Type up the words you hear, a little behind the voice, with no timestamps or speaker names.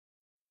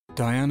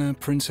Diana,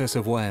 Princess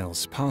of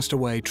Wales, passed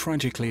away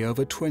tragically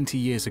over 20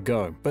 years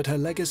ago, but her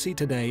legacy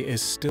today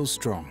is still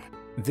strong.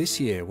 This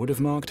year would have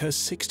marked her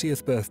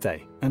 60th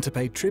birthday, and to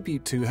pay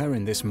tribute to her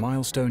in this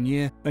milestone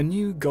year, a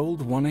new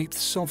gold 1/8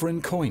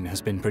 sovereign coin has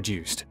been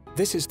produced.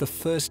 This is the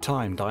first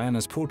time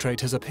Diana's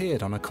portrait has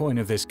appeared on a coin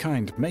of this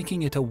kind,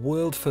 making it a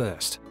world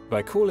first.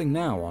 By calling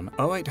now on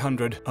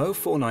 0800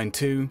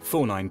 0492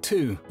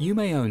 492, you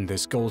may own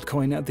this gold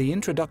coin at the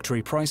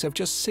introductory price of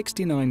just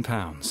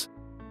 £69.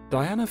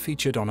 Diana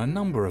featured on a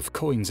number of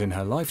coins in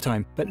her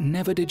lifetime, but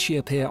never did she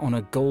appear on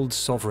a gold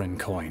sovereign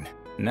coin.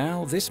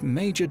 Now, this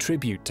major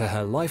tribute to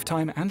her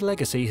lifetime and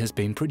legacy has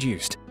been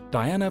produced.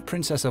 Diana,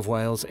 Princess of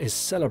Wales, is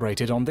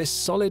celebrated on this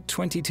solid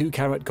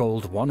 22-carat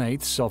gold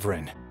 1/8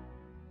 sovereign.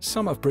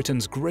 Some of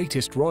Britain's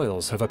greatest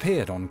royals have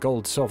appeared on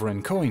gold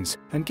sovereign coins,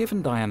 and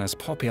given Diana's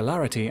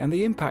popularity and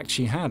the impact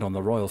she had on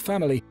the royal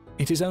family,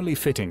 it is only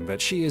fitting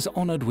that she is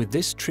honoured with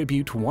this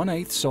tribute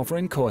 1/8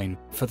 sovereign coin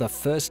for the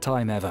first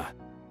time ever.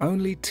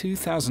 Only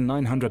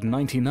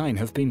 2,999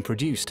 have been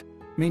produced,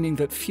 meaning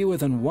that fewer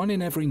than 1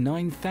 in every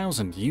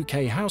 9,000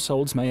 UK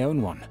households may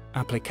own one.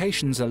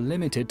 Applications are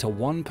limited to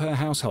 1 per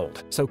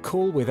household, so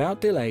call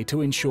without delay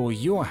to ensure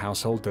your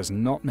household does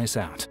not miss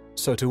out.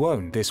 So to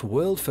own this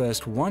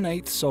world-first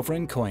 1/8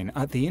 sovereign coin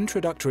at the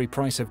introductory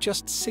price of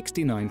just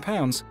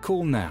 £69,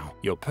 call now.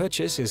 Your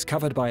purchase is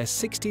covered by a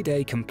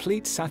 60-day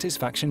complete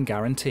satisfaction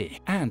guarantee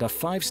and a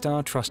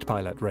 5-star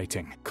Trustpilot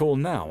rating. Call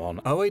now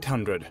on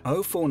 0800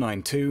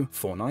 0492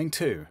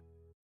 492.